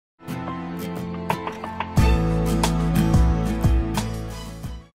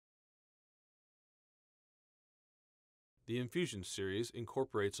The Infusion series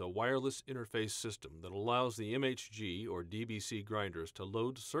incorporates a wireless interface system that allows the MHG or DBC grinders to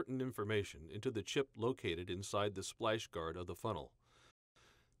load certain information into the chip located inside the splash guard of the funnel.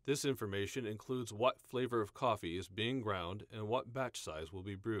 This information includes what flavor of coffee is being ground and what batch size will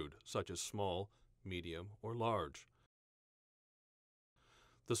be brewed, such as small, medium, or large.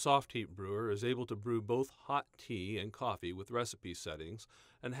 The soft heat brewer is able to brew both hot tea and coffee with recipe settings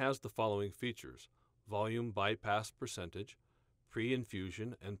and has the following features: volume bypass percentage,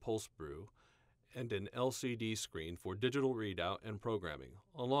 pre-infusion and pulse brew, and an LCD screen for digital readout and programming,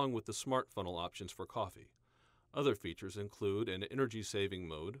 along with the smart funnel options for coffee. Other features include an energy-saving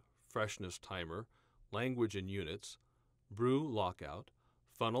mode, freshness timer, language and units, brew lockout,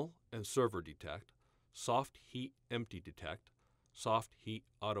 funnel and server detect, soft heat empty detect, soft heat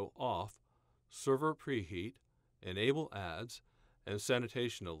auto off, server preheat, enable ads, and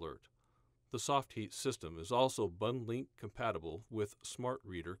sanitation alert. The soft heat system is also BunLink compatible with Smart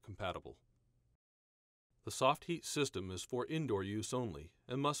Reader compatible. The soft heat system is for indoor use only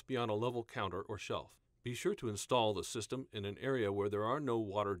and must be on a level counter or shelf. Be sure to install the system in an area where there are no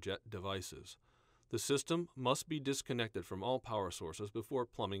water jet devices. The system must be disconnected from all power sources before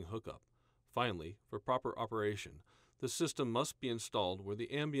plumbing hookup. Finally, for proper operation, the system must be installed where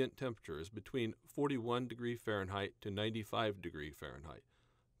the ambient temperature is between 41 degrees Fahrenheit to 95 degrees Fahrenheit,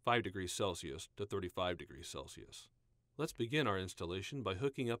 5 degrees Celsius to 35 degrees Celsius. Let's begin our installation by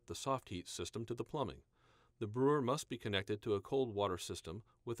hooking up the soft heat system to the plumbing. The brewer must be connected to a cold water system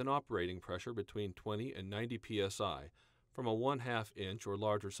with an operating pressure between 20 and 90 psi from a 1/2 inch or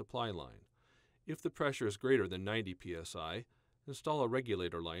larger supply line. If the pressure is greater than 90 psi, install a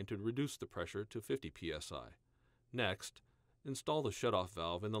regulator line to reduce the pressure to 50 psi. Next, install the shutoff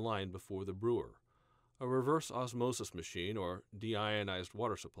valve in the line before the brewer. A reverse osmosis machine or deionized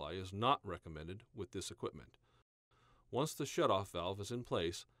water supply is not recommended with this equipment. Once the shutoff valve is in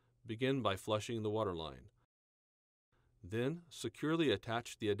place, begin by flushing the water line. Then, securely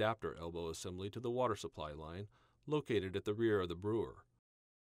attach the adapter elbow assembly to the water supply line located at the rear of the brewer.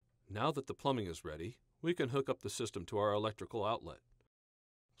 Now that the plumbing is ready, we can hook up the system to our electrical outlet.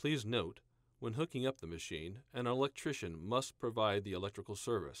 Please note, when hooking up the machine, an electrician must provide the electrical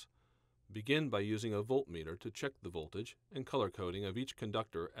service. Begin by using a voltmeter to check the voltage and color coding of each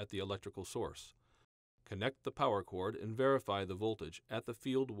conductor at the electrical source. Connect the power cord and verify the voltage at the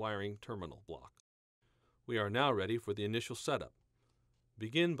field wiring terminal block. We are now ready for the initial setup.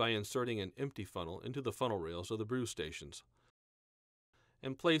 Begin by inserting an empty funnel into the funnel rails of the brew stations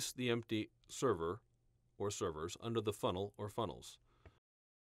and place the empty server or servers under the funnel or funnels.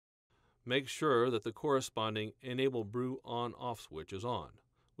 Make sure that the corresponding Enable Brew On-Off switch is on,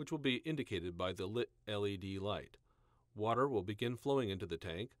 which will be indicated by the lit LED light. Water will begin flowing into the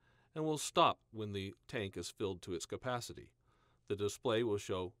tank and will stop when the tank is filled to its capacity. The display will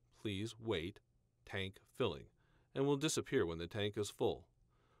show "Please wait, tank filling," and will disappear when the tank is full.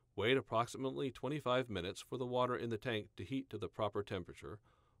 Wait approximately 25 minutes for the water in the tank to heat to the proper temperature,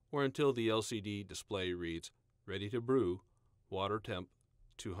 or until the LCD display reads "Ready to brew, water temp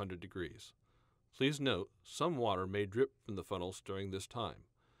 200 degrees. Please note, some water may drip from the funnels during this time.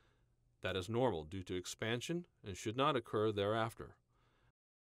 That is normal due to expansion and should not occur thereafter.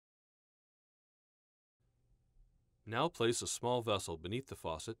 Now place a small vessel beneath the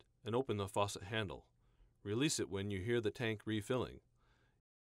faucet and open the faucet handle. Release it when you hear the tank refilling.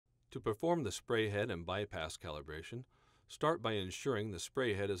 To perform the spray head and bypass calibration, start by ensuring the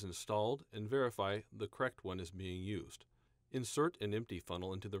spray head is installed and verify the correct one is being used. Insert an empty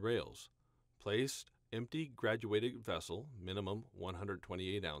funnel into the rails. Place empty graduated vessel, minimum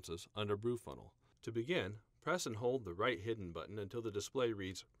 128 ounces, under brew funnel. To begin, press and hold the right hidden button until the display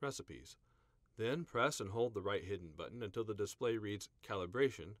reads Recipes. Then press and hold the right hidden button until the display reads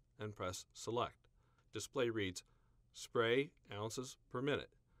Calibration and press Select. Display reads Spray ounces per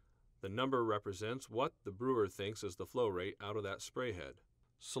minute. The number represents what the brewer thinks is the flow rate out of that spray head.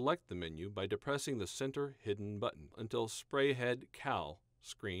 Select the menu by depressing the center hidden button until Spray Head Cal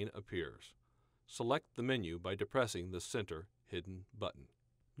screen appears. Select the menu by depressing the center hidden button.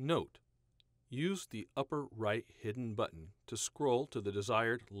 Note: use the upper right hidden button to scroll to the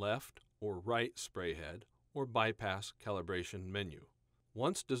desired left or right spray head or bypass calibration menu.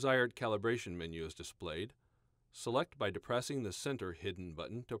 Once desired calibration menu is displayed, select by depressing the center hidden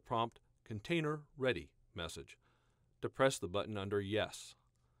button to prompt Container Ready message. Depress the button under Yes.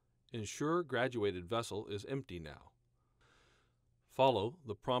 Ensure graduated vessel is empty now. Follow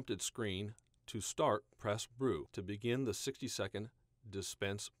the prompted screen to start press brew to begin the 60-second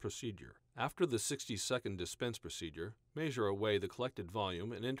dispense procedure. After the 60-second dispense procedure, measure away the collected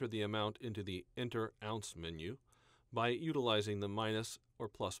volume and enter the amount into the Enter Ounce menu. by utilizing the minus or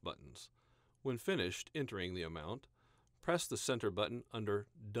plus buttons. When finished entering the amount, press the center button under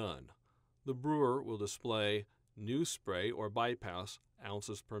Done. The brewer will display New Spray or Bypass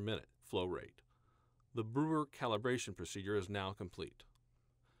ounces per minute flow rate. The brewer calibration procedure is now complete.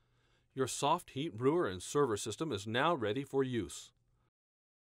 Your soft heat brewer and server system is now ready for use.